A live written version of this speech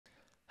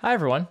Hi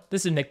everyone,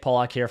 this is Nick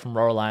Pollock here from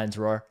Roar Lions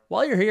Roar.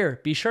 While you're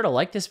here, be sure to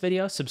like this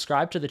video,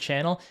 subscribe to the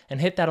channel, and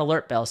hit that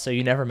alert bell so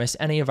you never miss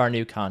any of our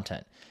new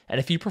content. And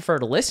if you prefer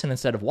to listen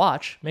instead of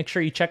watch, make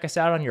sure you check us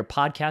out on your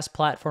podcast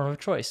platform of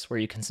choice where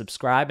you can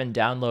subscribe and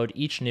download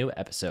each new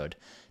episode.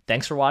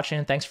 Thanks for watching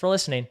and thanks for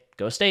listening.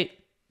 Go State!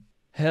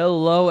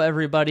 Hello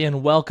everybody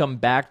and welcome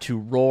back to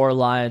Roar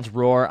Lions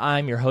Roar.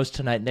 I'm your host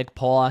tonight, Nick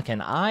Pollock,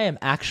 and I am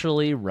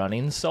actually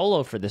running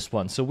solo for this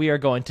one. So we are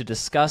going to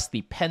discuss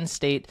the Penn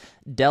State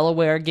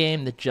Delaware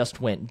game that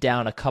just went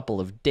down a couple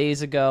of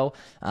days ago.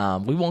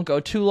 We won't go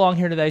too long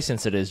here today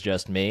since it is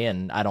just me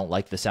and I don't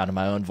like the sound of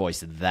my own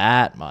voice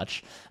that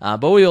much.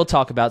 But we will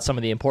talk about some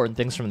of the important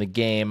things from the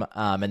game,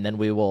 and then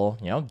we will,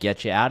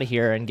 get you out of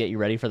here and get you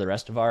ready for the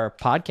rest of our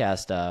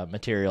podcast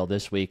material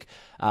this week.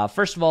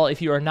 First of all,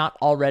 if you are not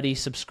already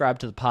subscribed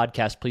to the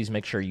podcast, please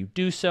make sure you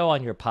do so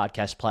on your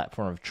podcast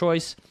platform of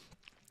choice.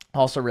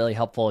 Also really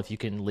helpful if you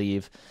can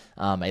leave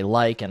a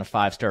like and a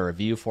 5-star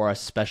review for us,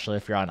 especially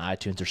if you're on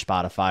iTunes or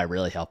Spotify.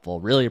 Really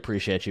helpful. Really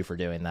appreciate you for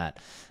doing that.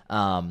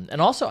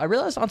 And also, I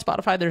realized on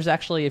Spotify, there's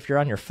actually, if you're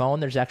on your phone,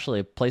 there's actually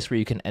a place where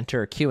you can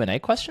enter Q&A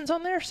questions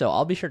on there. So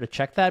I'll be sure to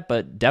check that,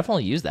 but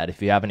definitely use that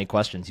if you have any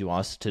questions you want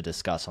us to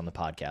discuss on the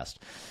podcast.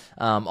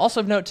 Also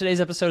of note, today's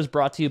episode is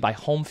brought to you by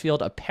Home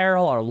Field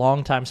Apparel, our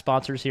longtime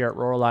sponsors here at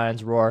Roar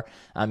Lions Roar.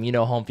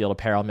 Home Field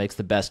Apparel makes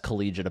the best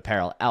collegiate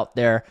apparel out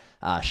there.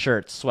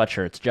 Shirts,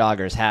 sweatshirts,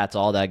 joggers, hats,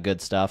 all that good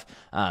stuff.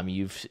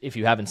 If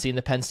you haven't seen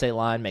the Penn State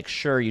line, make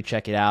sure you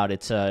check it out.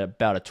 It's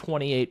about a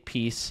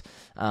 28-piece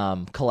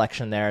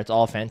collection there. It's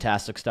all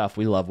fantastic stuff.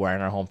 We love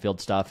wearing our Home Field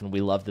stuff, and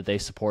we love that they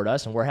support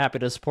us, and we're happy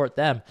to support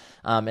them.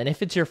 And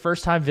if it's your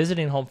first time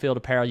visiting Home Field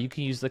Apparel, you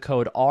can use the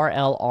code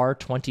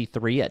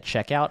RLR23 at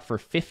checkout for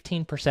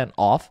 15%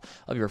 off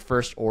of your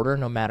first order,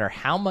 no matter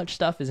how much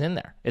stuff is in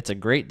there. It's a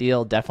great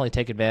deal. Definitely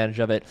take advantage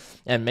of it,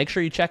 and make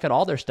sure you check out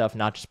all their stuff,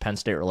 not just Penn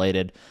State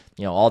related.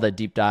 All the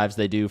deep dives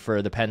they do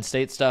for the Penn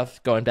State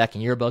stuff, going back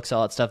in yearbooks,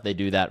 all that stuff, they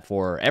do that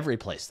for every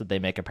place that they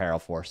make apparel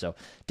for. So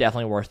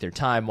definitely worth your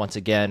time. Once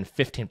again,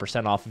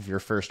 15% off of your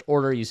first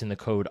order using the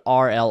code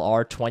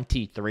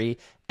RLR23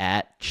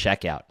 at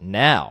checkout.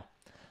 Now,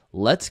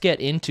 let's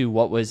get into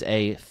what was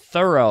a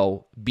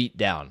thorough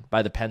beatdown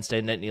by the Penn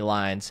State Nittany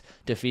Lions,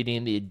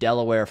 defeating the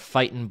Delaware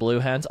Fightin' Blue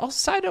Hens. Also,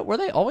 side note, were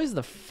they always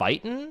the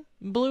Fightin'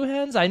 Blue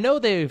Hens? I know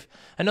they've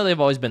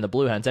always been the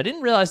Blue Hens. I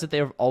didn't realize that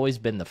they've always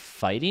been the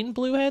Fighting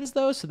Blue Hens,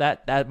 though, so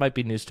that might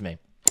be news to me.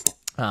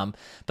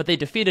 But they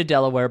defeated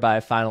Delaware by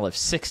a final of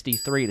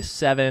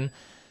 63-7.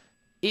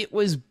 It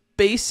was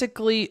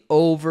basically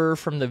over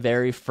from the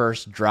very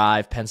first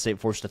drive. Penn State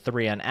forced a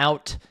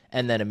 3-and-out,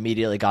 and then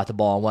immediately got the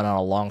ball and went on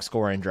a long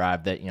scoring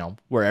drive that,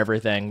 where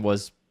everything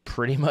was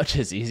pretty much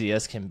as easy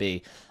as can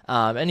be.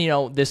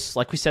 This,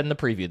 like we said in the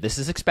preview, this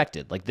is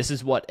expected. Like, this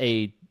is what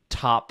a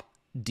top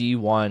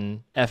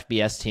D1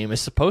 FBS team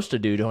is supposed to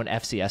do to an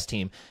FCS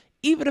team,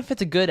 even if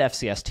it's a good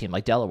FCS team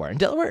like Delaware. And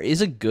Delaware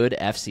is a good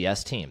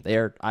FCS team.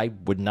 I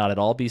would not at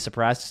all be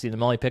surprised to see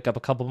them only pick up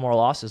a couple more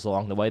losses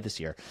along the way this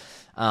year.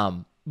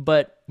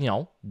 But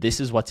this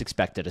is what's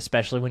expected,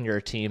 especially when you're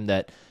a team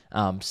that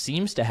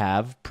seems to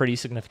have pretty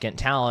significant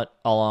talent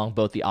along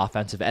both the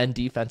offensive and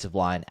defensive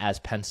line, as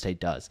Penn State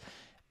does.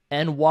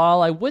 And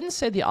while I wouldn't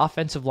say the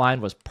offensive line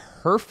was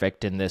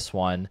perfect in this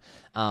one,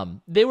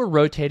 they were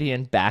rotating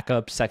in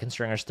backups, second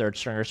stringers, third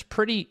stringers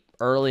pretty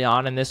early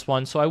on in this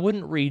one. So I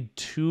wouldn't read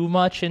too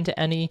much into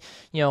any,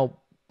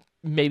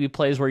 maybe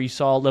plays where you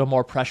saw a little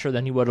more pressure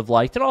than you would have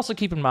liked. And also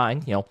keep in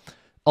mind,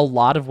 a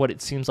lot of what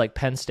it seems like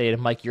Penn State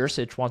and Mike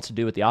Yurcich wants to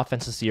do with the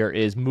offense this year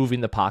is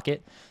moving the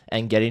pocket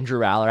and getting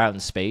Drew Aller out in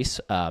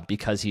space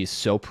because he's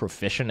so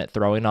proficient at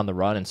throwing on the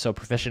run and so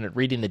proficient at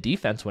reading the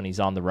defense when he's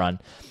on the run.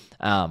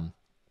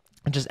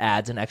 It just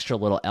adds an extra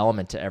little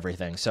element to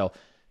everything. So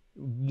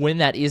when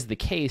that is the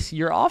case,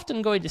 you're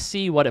often going to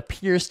see what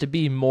appears to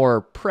be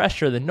more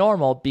pressure than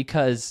normal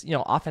because,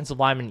 offensive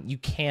linemen, you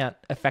can't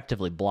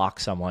effectively block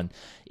someone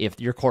if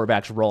your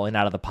quarterback's rolling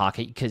out of the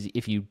pocket, because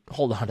if you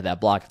hold on to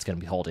that block, it's going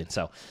to be holding.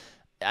 So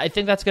I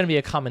think that's going to be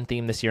a common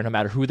theme this year, no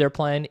matter who they're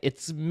playing.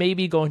 It's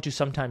maybe going to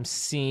sometimes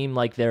seem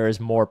like there is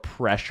more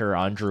pressure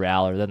on Drew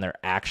Aller than there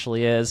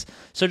actually is.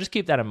 So just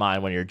keep that in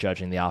mind when you're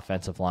judging the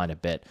offensive line a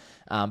bit.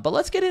 But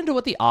let's get into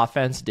what the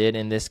offense did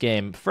in this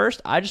game.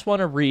 First, I just want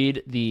to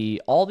read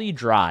all the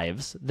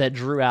drives that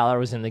Drew Aller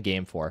was in the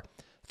game for.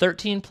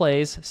 13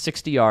 plays,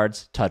 60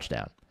 yards,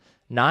 touchdown.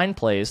 9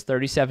 plays,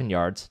 37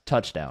 yards,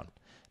 touchdown.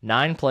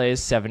 9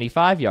 plays,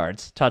 75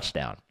 yards,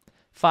 touchdown.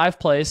 5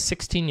 plays,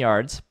 16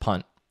 yards,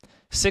 punt.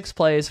 6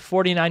 plays,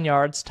 49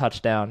 yards,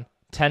 touchdown.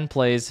 10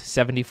 plays,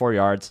 74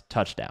 yards,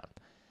 touchdown.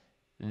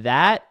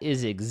 That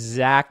is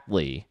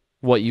exactly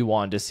what you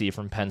wanted to see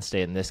from Penn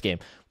State in this game.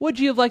 Would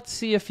you have liked to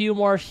see a few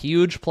more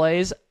huge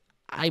plays?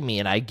 I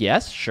mean, I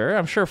guess, sure.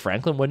 I'm sure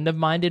Franklin wouldn't have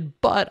minded.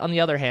 But on the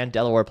other hand,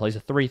 Delaware plays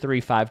a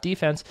 3-3-5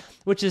 defense,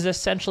 which is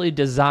essentially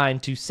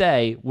designed to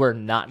say, we're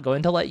not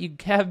going to let you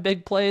have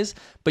big plays,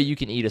 but you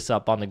can eat us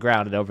up on the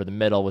ground and over the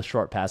middle with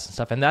short passes and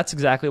stuff. And that's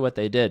exactly what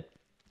they did.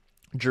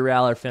 Drew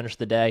Aller finished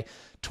the day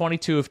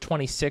 22 of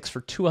 26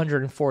 for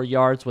 204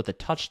 yards with a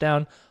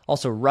touchdown.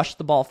 Also rushed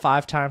the ball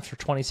 5 times for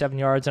 27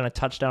 yards and a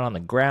touchdown on the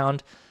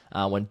ground.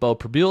 When Bo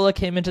Pribula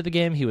came into the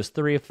game, he was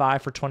 3 of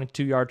 5 for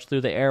 22 yards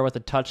through the air with a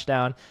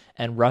touchdown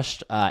and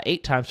rushed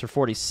 8 times for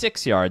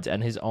 46 yards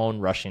and his own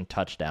rushing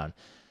touchdown.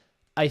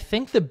 I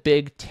think the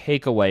big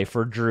takeaway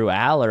for Drew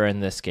Aller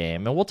in this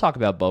game, and we'll talk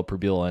about Bo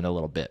Pribula in a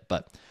little bit,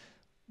 but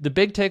the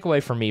big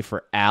takeaway for me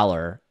for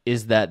Aller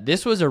is that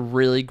this was a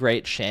really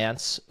great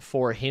chance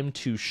for him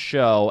to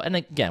show, and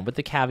again, with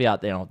the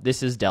caveat,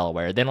 this is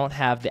Delaware. They don't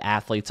have the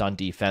athletes on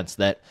defense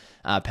that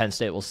Penn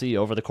State will see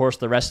over the course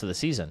of the rest of the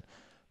season.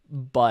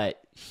 But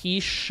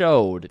he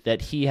showed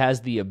that he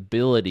has the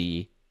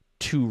ability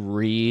to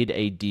read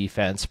a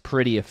defense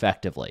pretty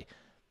effectively.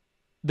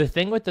 The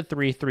thing with the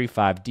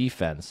 3-3-5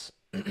 defense,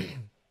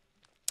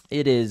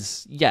 it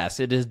is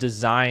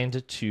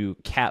designed to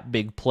cap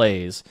big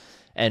plays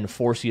and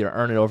force you to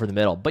earn it over the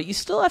middle, but you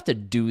still have to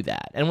do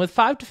that. And with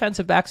 5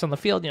 defensive backs on the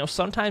field,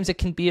 sometimes it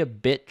can be a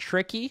bit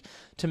tricky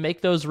to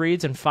make those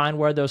reads and find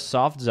where those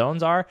soft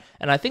zones are.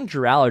 And I think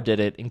Drew Aller did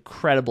it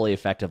incredibly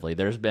effectively.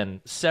 There's been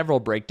several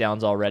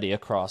breakdowns already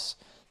across,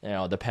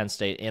 the Penn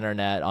State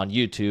internet, on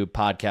YouTube,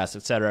 podcasts,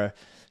 etc.,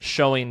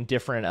 showing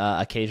different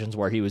occasions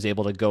where he was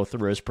able to go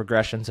through his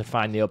progressions and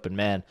find the open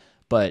man.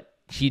 But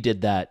he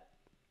did that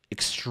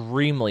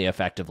extremely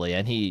effectively.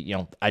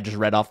 And I just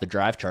read off the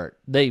drive chart.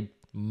 They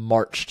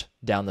marched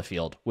down the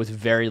field with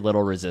very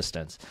little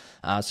resistance.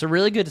 So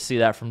really good to see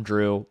that from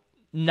Drew.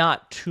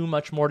 Not too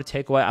much more to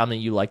take away. I mean,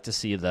 you like to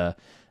see the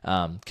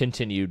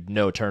continued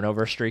no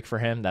turnover streak for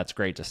him. That's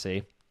great to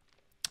see.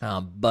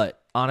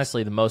 But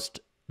honestly, the most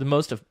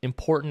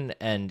important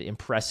and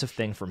impressive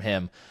thing from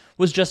him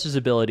was just his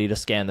ability to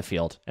scan the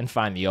field and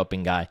find the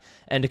open guy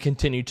and to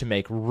continue to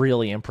make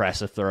really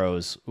impressive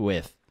throws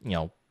with,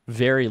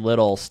 very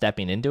little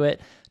stepping into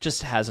it.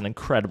 Just has an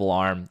incredible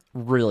arm.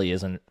 Really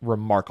is a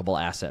remarkable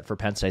asset for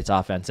Penn State's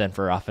offense and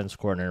for offensive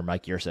coordinator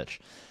Mike Yurcich.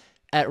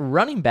 At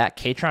running back,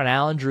 Kaytron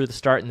Allen drew the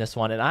start in this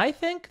one, and I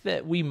think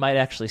that we might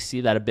actually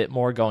see that a bit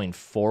more going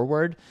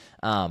forward.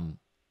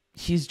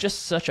 He's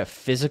just such a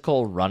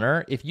physical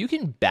runner. If you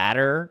can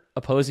batter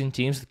opposing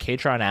teams with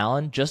Kaytron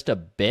Allen just a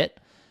bit,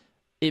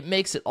 it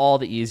makes it all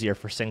the easier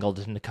for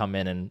Singleton to come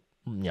in and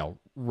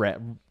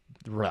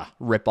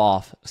rip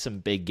off some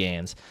big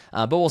gains.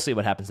 But we'll see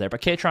what happens there.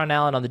 But Kaytron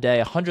Allen on the day,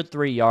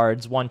 103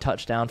 yards, 1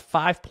 touchdown,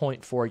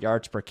 5.4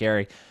 yards per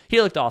carry.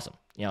 He looked awesome.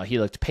 He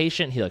looked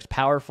patient. He looked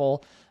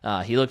powerful.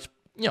 He looked,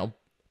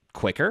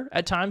 quicker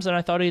at times than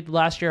I thought he did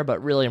last year,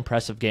 but really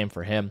impressive game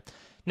for him.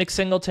 Nick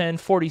Singleton,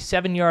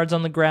 47 yards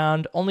on the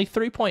ground, only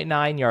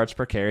 3.9 yards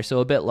per carry, so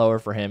a bit lower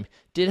for him.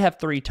 Did have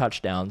 3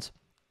 touchdowns.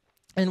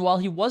 And while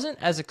he wasn't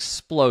as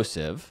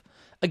explosive,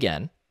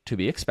 again, to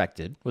be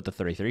expected with the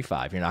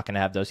 3-3-5. You're not going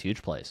to have those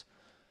huge plays.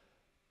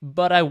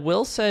 But I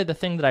will say the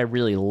thing that I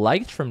really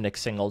liked from Nick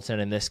Singleton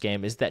in this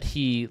game is that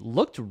he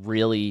looked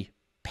really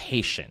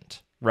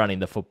patient running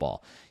the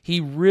football. He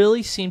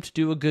really seemed to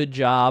do a good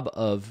job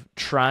of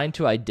trying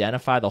to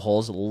identify the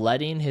holes,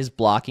 letting his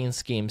blocking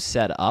scheme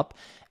set up.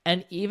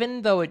 And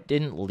even though it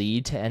didn't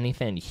lead to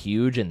anything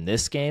huge in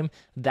this game,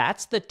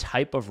 that's the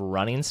type of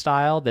running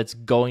style that's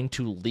going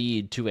to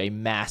lead to a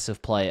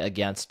massive play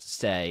against,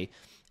 say,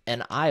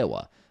 an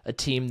Iowa, a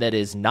team that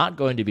is not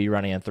going to be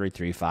running a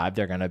 3-3-5.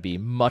 They're going to be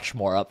much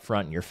more up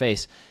front in your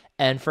face.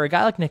 And for a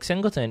guy like Nick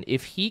Singleton,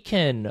 if he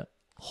can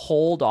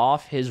hold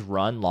off his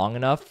run long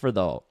enough for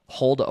the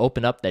hole to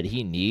open up that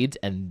he needs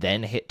and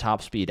then hit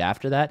top speed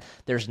after that,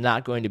 there's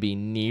not going to be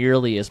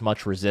nearly as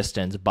much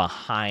resistance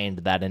behind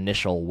that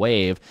initial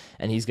wave,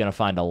 and he's going to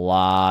find a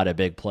lot of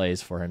big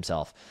plays for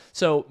himself.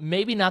 So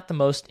maybe not the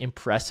most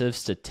impressive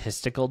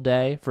statistical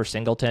day for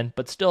Singleton,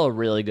 but still a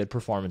really good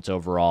performance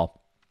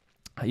overall,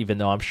 even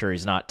though I'm sure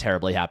he's not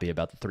terribly happy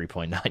about the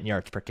 3.9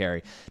 yards per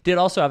carry. Did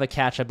also have a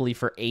catch, I believe,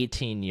 for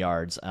 18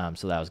 yards,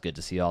 so that was good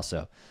to see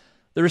also.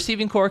 The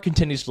receiving core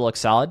continues to look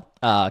solid.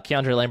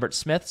 Keandre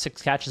Lambert-Smith,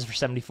 6 catches for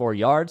 74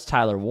 yards.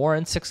 Tyler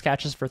Warren, 6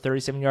 catches for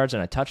 37 yards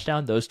and a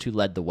touchdown. Those two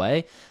led the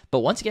way. But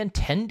once again,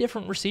 10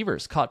 different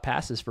receivers caught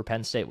passes for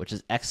Penn State, which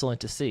is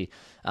excellent to see,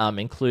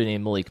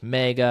 including Malik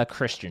Mega,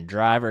 Christian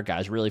Driver,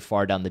 guys really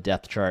far down the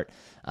depth chart.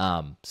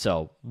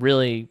 So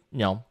really,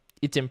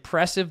 it's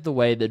impressive the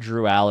way that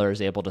Drew Aller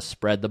is able to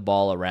spread the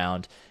ball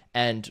around.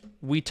 And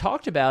we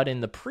talked about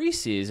in the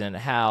preseason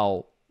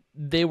how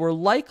they were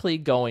likely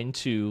going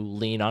to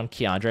lean on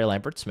Keandre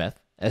Lambert-Smith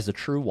as the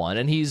true one,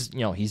 and he's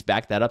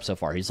backed that up so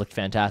far. He's looked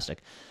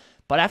fantastic.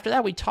 But after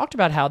that, we talked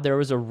about how there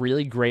was a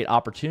really great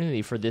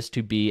opportunity for this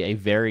to be a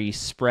very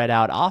spread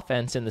out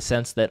offense in the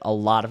sense that a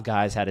lot of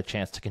guys had a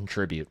chance to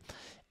contribute.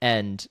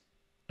 And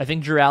I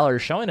think Drew Aller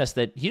is showing us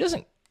that he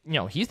doesn't,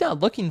 he's not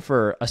looking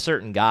for a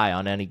certain guy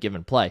on any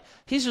given play.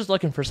 He's just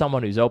looking for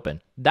someone who's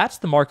open. That's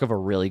the mark of a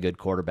really good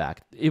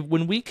quarterback.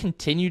 When we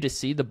continue to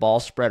see the ball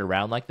spread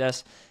around like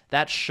this,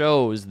 that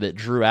shows that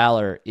Drew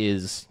Aller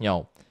is,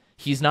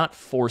 he's not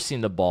forcing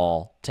the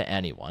ball to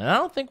anyone. And I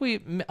don't think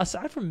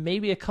aside from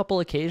maybe a couple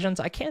occasions,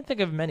 I can't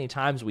think of many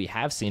times we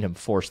have seen him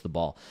force the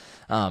ball.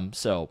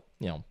 So,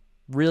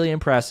 really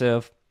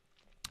impressive.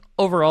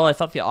 Overall, I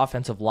thought the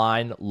offensive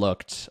line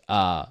looked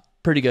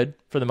pretty good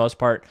for the most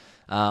part.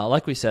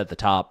 Like we said at the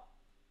top,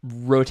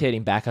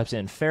 rotating backups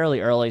in fairly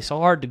early, so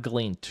hard to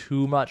glean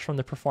too much from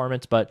the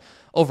performance, but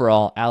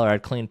overall, Aller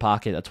had clean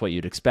pocket. That's what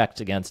you'd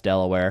expect against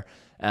Delaware.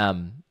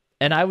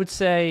 And I would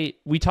say,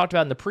 we talked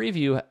about in the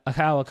preview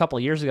how a couple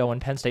of years ago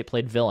when Penn State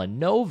played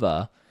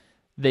Villanova,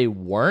 they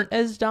weren't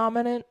as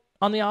dominant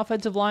on the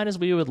offensive line as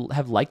we would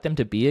have liked them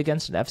to be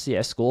against an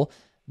FCS school.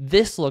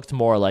 This looked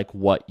more like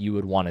what you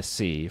would want to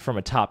see from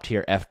a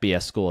top-tier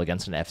FBS school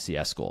against an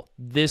FCS school.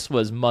 This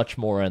was much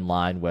more in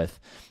line with,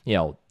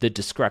 the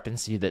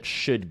discrepancy that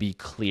should be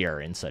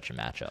clear in such a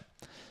matchup.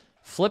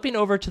 Flipping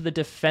over to the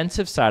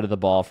defensive side of the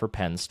ball for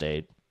Penn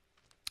State,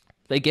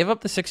 they gave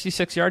up the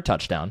 66-yard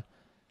touchdown.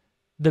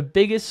 The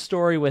biggest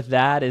story with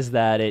that is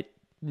that it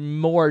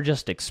more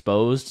just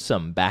exposed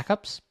some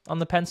backups on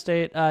the Penn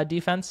State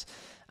defense.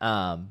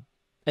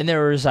 And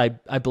there was, I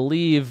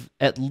believe,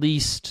 at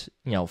least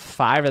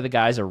 5 of the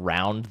guys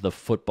around the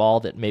football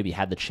that maybe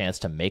had the chance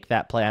to make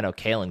that play. I know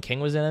Kalen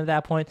King was in at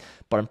that point,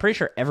 but I'm pretty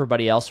sure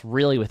everybody else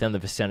really within the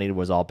vicinity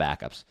was all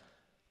backups.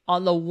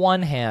 On the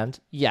one hand,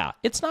 yeah,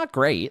 it's not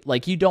great.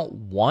 Like, you don't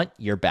want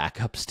your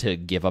backups to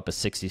give up a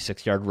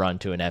 66-yard run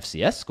to an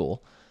FCS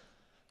school.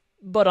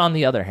 But on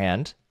the other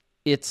hand,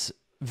 it's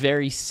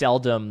very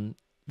seldom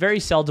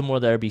will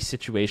there be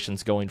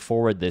situations going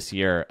forward this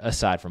year,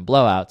 aside from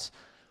blowouts,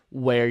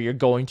 where you're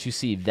going to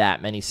see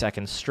that many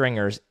second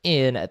stringers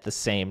in at the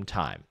same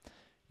time.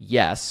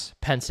 Yes,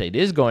 Penn State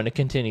is going to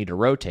continue to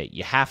rotate.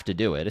 You have to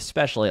do it,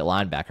 especially at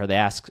linebacker. They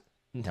ask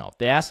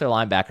their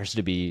linebackers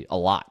to be a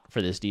lot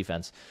for this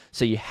defense,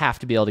 so you have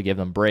to be able to give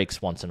them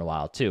breaks once in a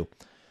while too.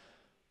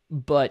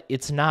 But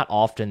it's not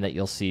often that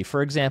you'll see,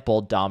 for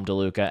example, Dom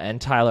DeLuca and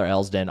Tyler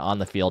Elsdon on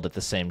the field at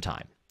the same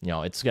time.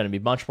 It's going to be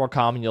much more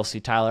common. You'll see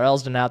Tyler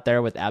Elsdon out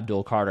there with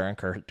Abdul Carter and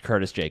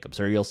Curtis Jacobs,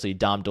 or you'll see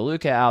Dom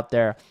DeLuca out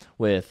there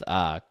with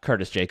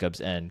Curtis Jacobs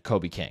and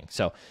Kobe King.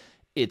 So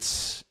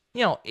it's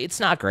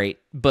not great,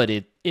 but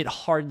it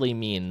hardly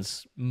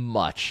means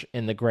much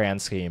in the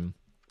grand scheme.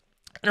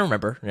 And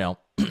remember, a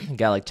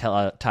guy like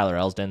Tyler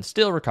Elsdon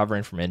still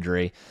recovering from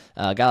injury.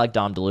 A guy like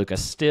Dom DeLuca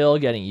still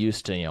getting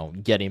used to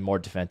getting more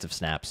defensive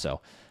snaps.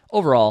 So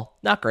overall,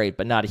 not great,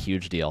 but not a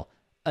huge deal.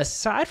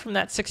 Aside from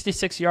that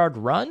 66-yard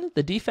run,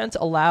 the defense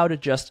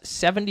allowed just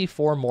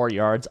 74 more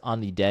yards on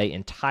the day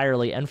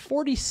entirely, and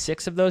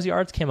 46 of those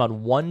yards came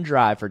on one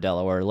drive for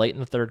Delaware late in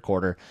the third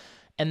quarter,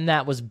 and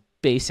that was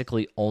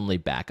basically only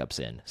backups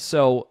in.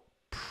 So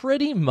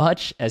pretty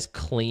much as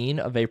clean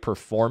of a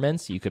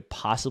performance you could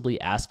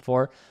possibly ask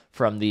for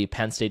from the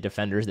Penn State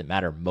defenders that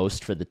matter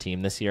most for the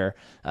team this year.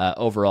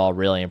 Overall,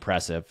 really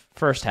impressive.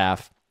 First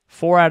half,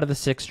 4 out of the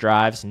 6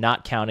 drives,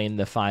 not counting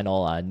the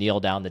final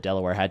kneel down that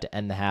Delaware had to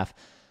end the half.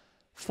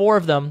 4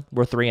 of them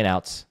were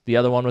 3-and-outs. The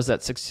other one was that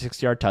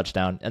 66-yard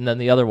touchdown, and then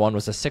the other one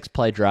was a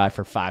 6-play drive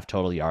for 5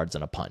 total yards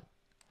and a punt.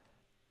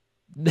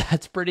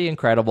 That's pretty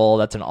incredible.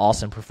 That's an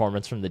awesome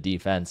performance from the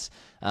defense.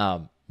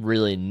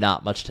 Really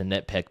not much to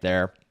nitpick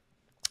there.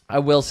 I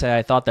will say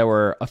I thought there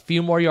were a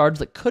few more yards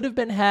that could have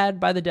been had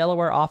by the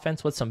Delaware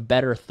offense with some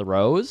better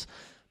throws,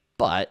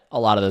 but a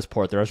lot of those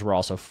poor throws were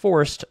also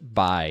forced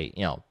by,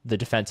 the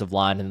defensive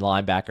line and the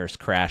linebackers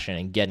crashing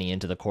and getting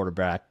into the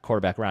quarterback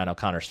Ryan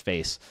O'Connor's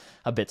face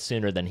a bit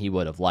sooner than he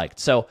would have liked.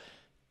 So,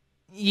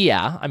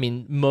 yeah, I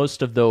mean,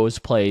 most of those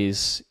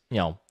plays,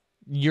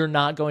 you're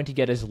not going to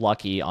get as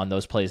lucky on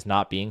those plays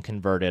not being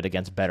converted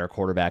against better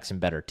quarterbacks and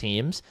better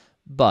teams,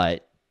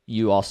 but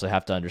you also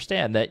have to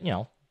understand that,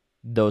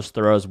 those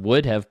throws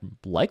would have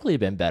likely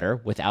been better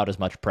without as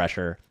much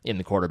pressure in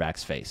the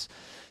quarterback's face.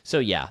 So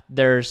yeah,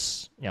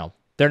 there's,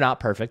 they're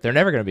not perfect. They're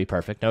never going to be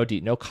perfect.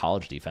 No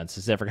college defense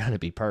is ever going to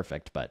be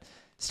perfect, but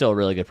still a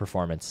really good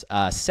performance.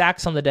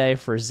 Sacks on the day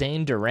for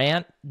Zane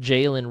Durant,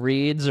 Jalen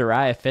Reed,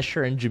 Zariah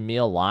Fisher, and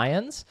Jameel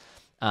Lyons.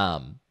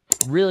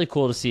 Really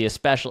cool to see,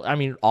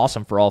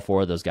 awesome for all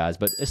 4 of those guys,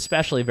 but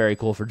especially very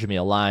cool for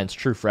Jameel Lyons,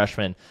 true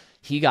freshman.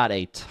 He got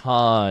a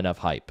ton of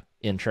hype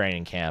in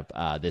training camp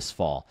this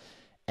fall.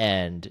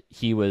 And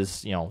he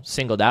was,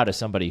 singled out as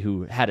somebody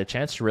who had a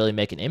chance to really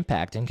make an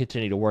impact and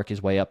continue to work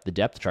his way up the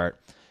depth chart.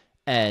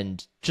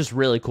 And just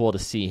really cool to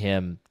see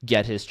him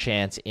get his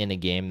chance in a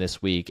game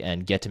this week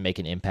and get to make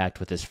an impact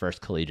with his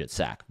first collegiate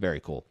sack. Very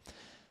cool.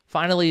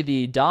 Finally,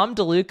 the Dom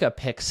DeLuca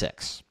pick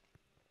 6.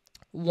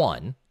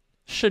 One,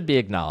 should be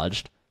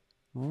acknowledged,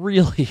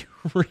 really,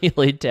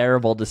 really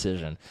terrible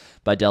decision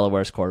by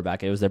Delaware's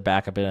quarterback. It was their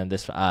backup in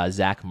this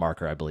Zach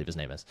Marker, I believe his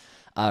name is.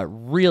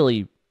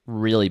 Really,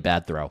 really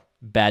bad throw.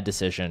 Bad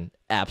decision.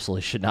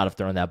 Absolutely should not have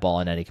thrown that ball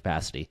in any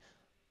capacity.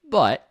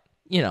 But,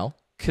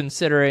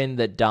 considering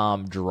that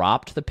Dom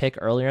dropped the pick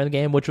earlier in the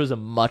game, which was a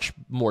much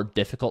more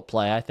difficult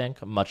play, I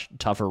think, a much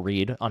tougher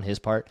read on his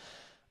part,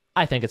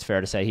 I think it's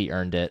fair to say he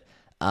earned it.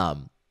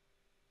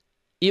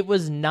 It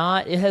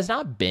has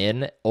not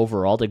been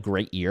overall a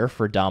great year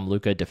for Dom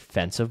DeLuca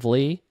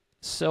defensively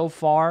so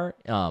far.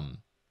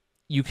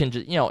 You can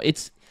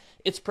just,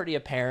 it's pretty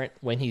apparent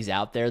when he's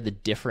out there, the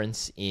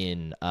difference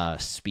in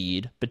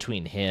speed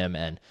between him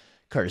and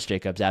Curtis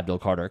Jacobs, Abdul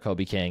Carter,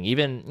 Kobe King,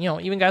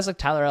 even guys like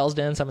Tyler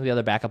Elsdon, some of the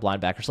other backup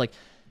linebackers. Like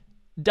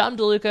Dom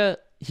DeLuca,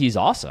 he's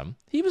awesome.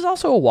 He was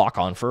also a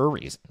walk-on for a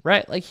reason,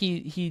 right? Like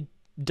he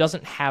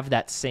doesn't have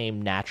that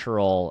same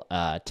natural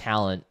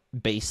talent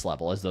base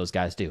level as those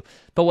guys do.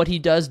 But what he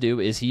does do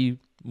is he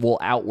will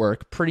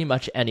outwork pretty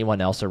much anyone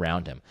else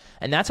around him.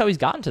 And that's how he's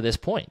gotten to this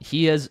point.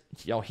 He has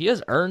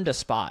earned a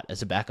spot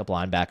as a backup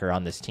linebacker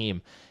on this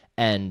team.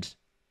 And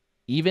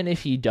even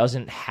if he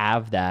doesn't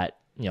have that,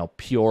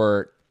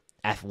 pure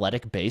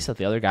athletic base that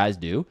the other guys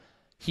do,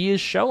 he is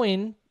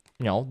showing,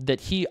 that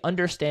he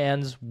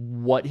understands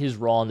what his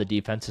role on the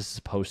defense is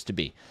supposed to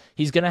be.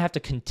 He's going to have to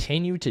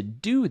continue to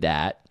do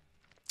that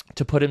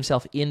to put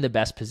himself in the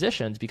best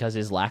positions, because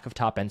his lack of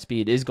top end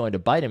speed is going to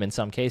bite him in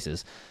some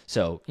cases.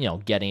 So,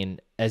 getting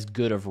as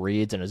good of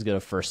reads and as good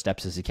of first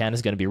steps as he can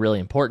is going to be really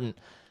important.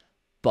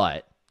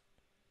 But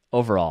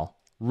overall,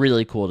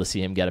 really cool to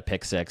see him get a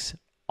pick six.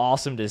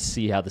 Awesome to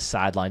see how the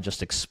sideline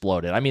just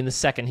exploded. I mean, the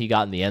second he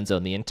got in the end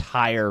zone, the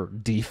entire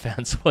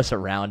defense was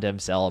around him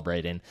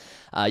celebrating.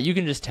 You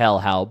can just tell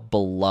how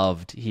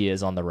beloved he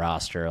is on the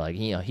roster. Like,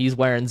 he's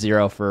wearing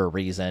 0 for a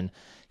reason.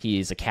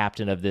 He's a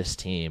captain of this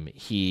team.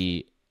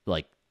 He's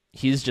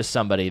just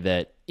somebody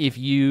that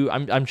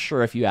I'm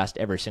sure if you asked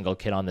every single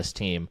kid on this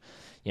team,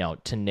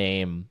 to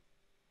name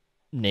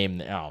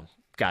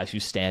guys who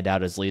stand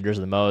out as leaders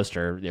the most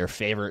or their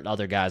favorite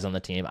other guys on the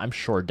team, I'm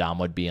sure Dom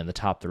would be in the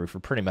top 3 for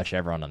pretty much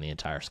everyone on the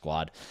entire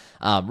squad.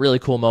 Really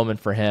cool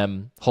moment for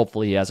him.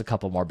 Hopefully he has a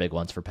couple more big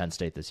ones for Penn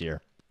State this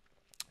year.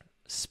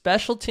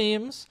 Special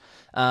teams,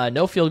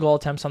 no field goal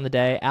attempts on the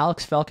day.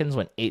 Alex Felkins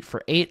went 8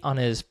 for 8 on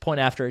his point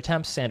after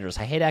attempts. Sanders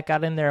Hadak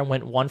got in there and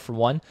went 1 for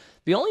 1.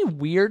 The only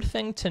weird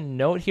thing to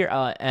note here,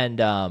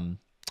 and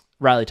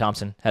Riley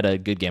Thompson had a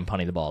good game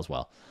punting the ball as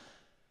well.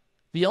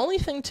 The only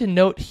thing to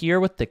note here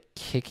with the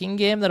kicking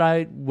game that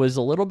I was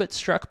a little bit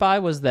struck by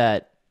was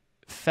that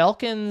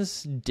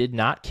Felkins did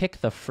not kick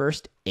the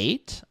first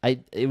 8. I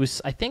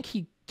think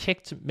he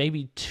kicked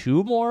maybe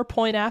 2 more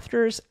point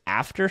afters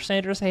after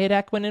Sanders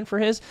Hadak went in for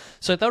his.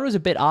 So I thought it was a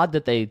bit odd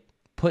that they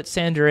put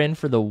Sander in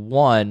for the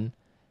 1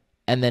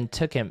 and then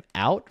took him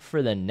out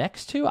for the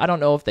next 2. I don't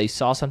know if they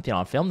saw something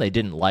on film they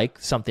didn't like,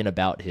 something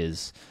about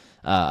his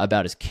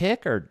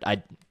kick, or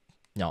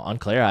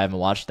unclear. I haven't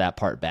watched that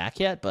part back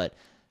yet, but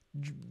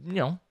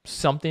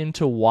something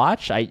to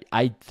watch.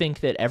 I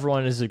think that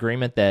everyone is in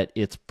agreement that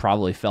it's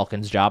probably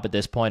Felkins' job at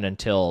this point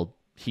until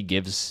he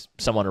gives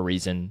someone a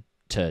reason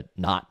to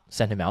not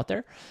send him out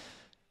there.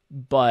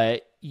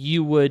 But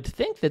you would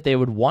think that they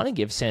would want to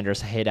give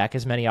Sanders Hadak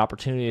as many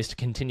opportunities to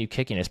continue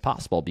kicking as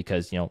possible,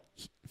 because,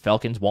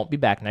 Felkins won't be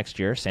back next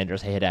year.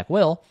 Sanders Hadak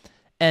will.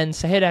 And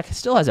Sahadak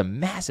still has a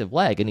massive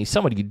leg, and he's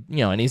somebody,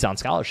 and he's on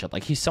scholarship.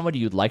 Like, he's somebody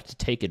you'd like to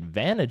take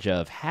advantage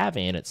of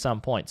having at some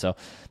point. So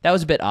that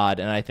was a bit odd,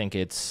 and I think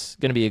it's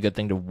going to be a good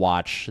thing to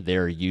watch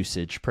their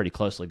usage pretty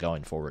closely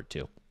going forward,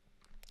 too.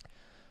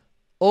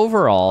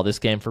 Overall, this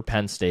game for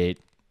Penn State,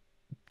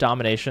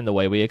 domination the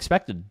way we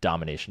expected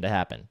domination to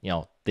happen.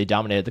 They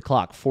dominated the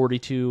clock,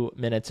 42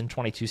 minutes and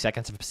 22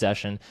 seconds of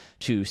possession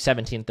to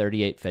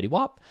 17:38 Fetty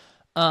Wap.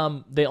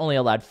 They only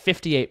allowed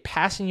 58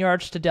 passing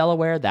yards to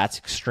Delaware. That's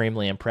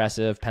extremely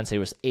impressive. Penn State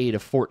was 8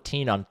 of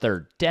 14 on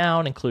third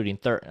down,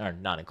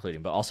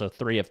 but also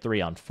 3 of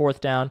 3 on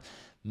fourth down.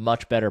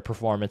 Much better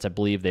performance. I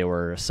believe they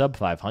were sub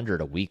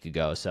 500 a week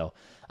ago, so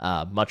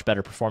much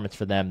better performance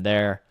for them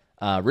there.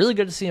 Really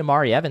good to see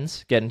Amari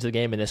Evans get into the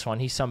game in this one.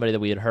 He's somebody that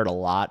we had heard a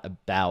lot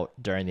about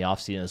during the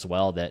offseason as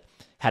well, that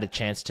had a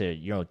chance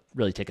to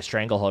really take a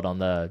stranglehold on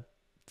the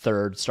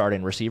third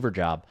starting receiver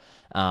job.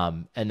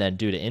 And then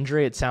due to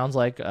injury, it sounds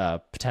like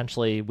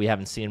potentially we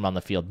haven't seen him on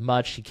the field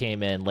much. He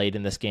came in late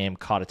in this game,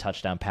 caught a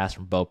touchdown pass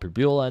from Bo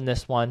Perbula in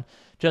this one.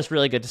 Just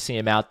really good to see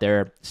him out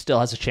there. Still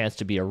has a chance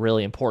to be a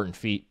really important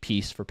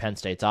piece for Penn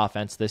State's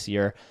offense this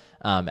year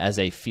as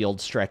a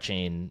field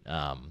stretching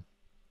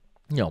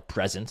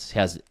presence. He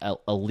has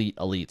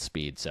elite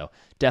speed. So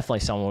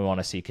definitely someone we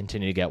want to see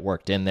continue to get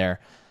worked in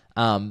there.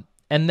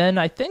 And then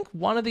I think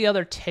one of the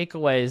other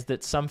takeaways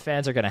that some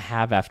fans are going to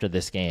have after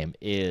this game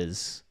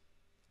is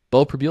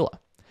Bo Perbula.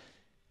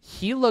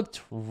 He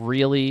looked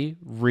really,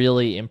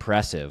 really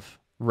impressive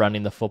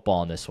running the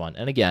football in this one.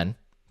 And again,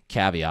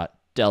 caveat,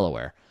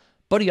 Delaware.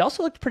 But he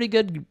also looked pretty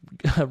good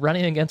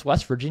running against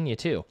West Virginia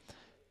too.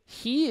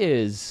 He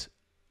is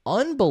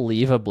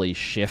unbelievably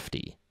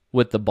shifty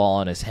with the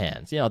ball in his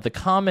hands. The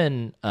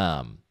common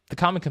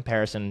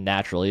comparison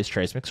naturally is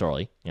Trace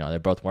McSorley. They're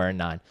both wearing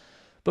 9.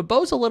 But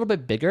Bo's a little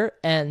bit bigger,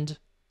 and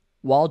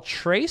while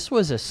Trace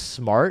was a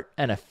smart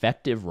and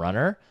effective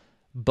runner,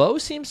 Bo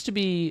seems to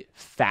be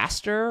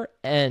faster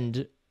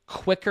and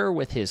quicker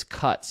with his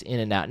cuts in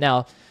and out.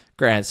 Now,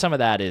 granted, some of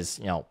that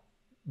is,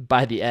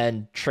 by the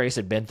end, Trace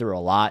had been through a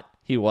lot.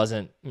 He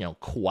wasn't,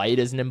 quite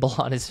as nimble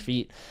on his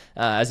feet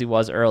as he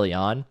was early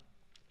on.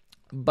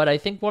 But I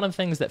think one of the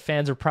things that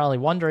fans are probably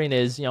wondering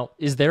is,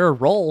 is there a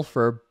role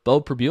for Bo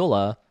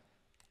Perbula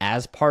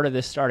as part of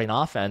this starting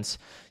offense?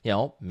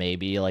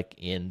 Maybe like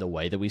in the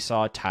way that we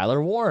saw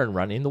Tyler Warren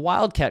running the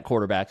Wildcat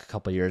quarterback a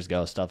couple years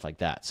ago, stuff like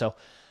that. So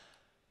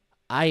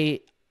I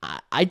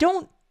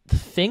don't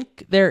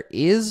think there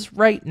is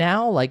right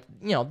now. Like,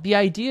 the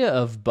idea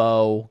of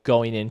Bo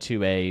going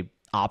into a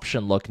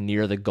option look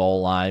near the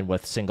goal line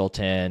with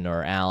Singleton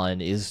or Allen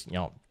is,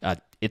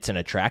 it's an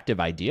attractive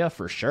idea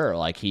for sure.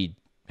 Like, he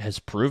has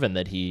proven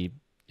that he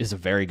is a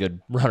very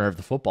good runner of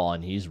the football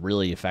and he's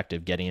really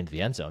effective getting into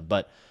the end zone.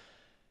 But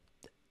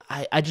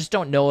I just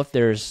don't know if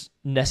there's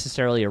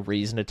necessarily a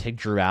reason to take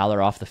Drew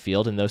Aller off the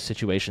field in those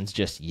situations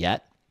just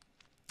yet.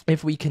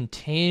 If we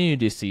continue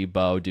to see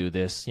Bo do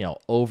this,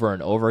 over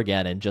and over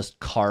again and just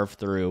carve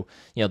through,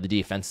 the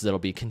defenses that'll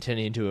be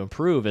continuing to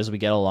improve as we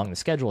get along the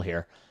schedule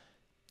here.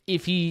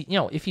 If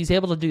he's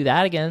able to do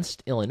that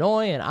against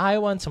Illinois and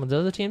Iowa and some of the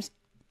other teams,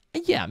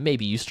 yeah,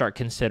 maybe you start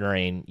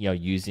considering,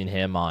 using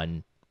him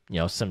on,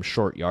 some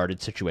short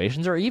yardage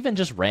situations, or even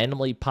just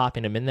randomly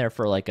popping him in there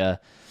for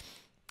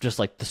just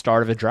like the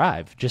start of a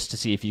drive, just to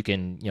see if you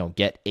can,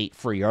 get 8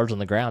 free yards on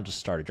the ground to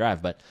start a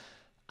drive. But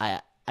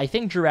I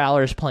think Drew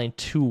Aller is playing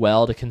too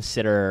well to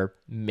consider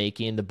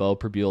making the Bo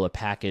Pribula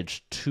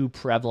package too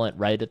prevalent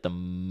right at the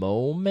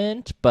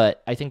moment,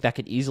 but I think that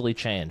could easily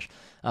change.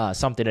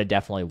 Something to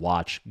definitely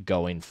watch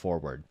going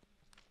forward.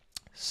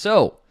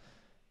 So,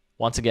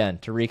 once again,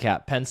 to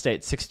recap, Penn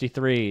State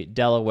 63,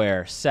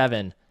 Delaware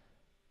 7.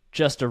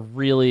 Just a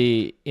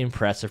really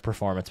impressive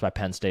performance by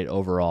Penn State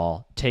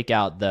overall. Take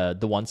out the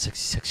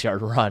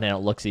 166-yard run, and it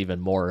looks even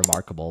more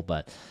remarkable,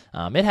 but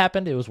it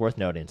happened. It was worth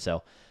noting.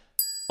 So,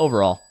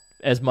 overall,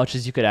 as much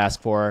as you could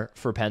ask for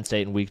Penn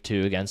State in week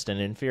 2 against an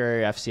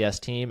inferior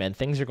FCS team, and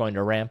things are going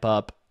to ramp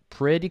up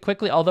pretty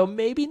quickly, although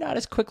maybe not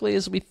as quickly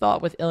as we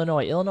thought with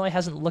Illinois. Illinois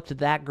hasn't looked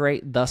that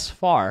great thus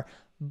far,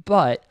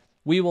 but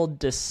we will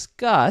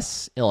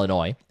discuss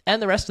Illinois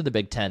and the rest of the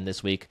Big Ten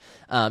this week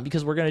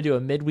because we're going to do a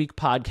midweek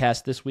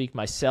podcast this week.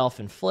 Myself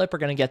and Flip are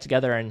going to get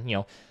together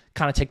and,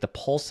 kind of take the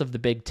pulse of the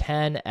Big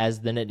Ten as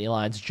the Nittany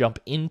Lions jump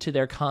into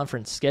their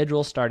conference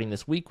schedule starting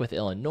this week with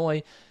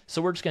Illinois.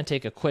 So we're just going to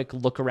take a quick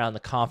look around the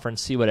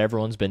conference, see what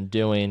everyone's been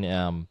doing,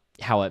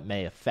 how it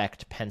may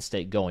affect Penn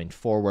State going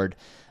forward.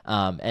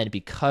 And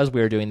because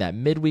we're doing that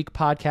midweek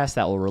podcast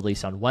that will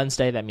release on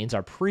Wednesday, that means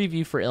our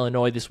preview for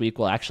Illinois this week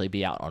will actually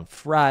be out on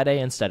Friday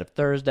instead of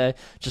Thursday,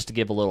 just to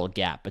give a little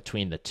gap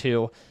between the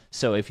two.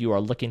 So if you are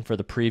looking for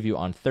the preview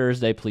on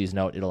Thursday, please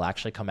note it'll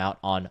actually come out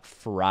on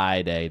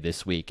Friday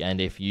this week.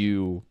 And if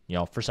you,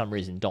 for some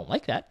reason don't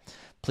like that,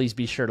 please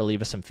be sure to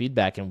leave us some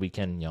feedback and we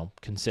can,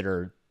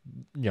 consider,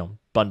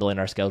 bundling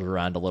our schedule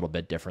around a little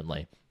bit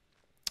differently.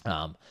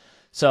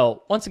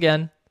 So once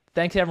again,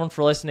 thanks everyone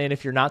for listening.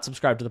 If you're not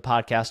subscribed to the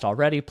podcast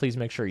already, please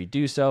make sure you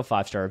do so.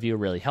 5-star review,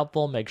 really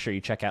helpful. Make sure you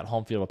check out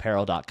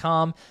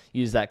homefieldapparel.com.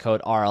 Use that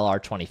code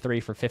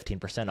RLR23 for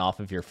 15% off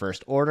of your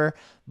first order.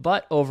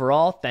 But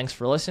overall, thanks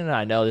for listening.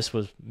 I know this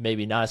was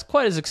maybe not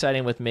quite as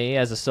exciting with me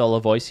as a solo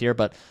voice here,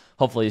 but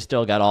hopefully you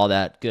still got all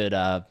that good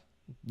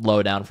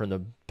lowdown from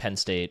the Penn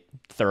State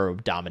thorough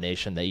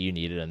domination that you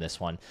needed in this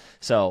one.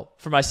 So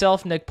for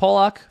myself, Nick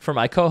Polak, for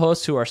my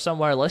co-hosts who are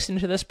somewhere listening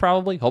to this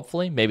probably,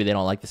 hopefully, maybe they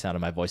don't like the sound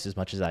of my voice as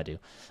much as I do,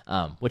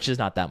 which is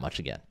not that much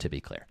again, to be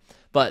clear.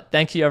 But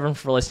thank you everyone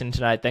for listening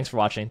tonight. Thanks for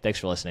watching. Thanks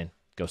for listening.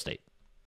 Go State.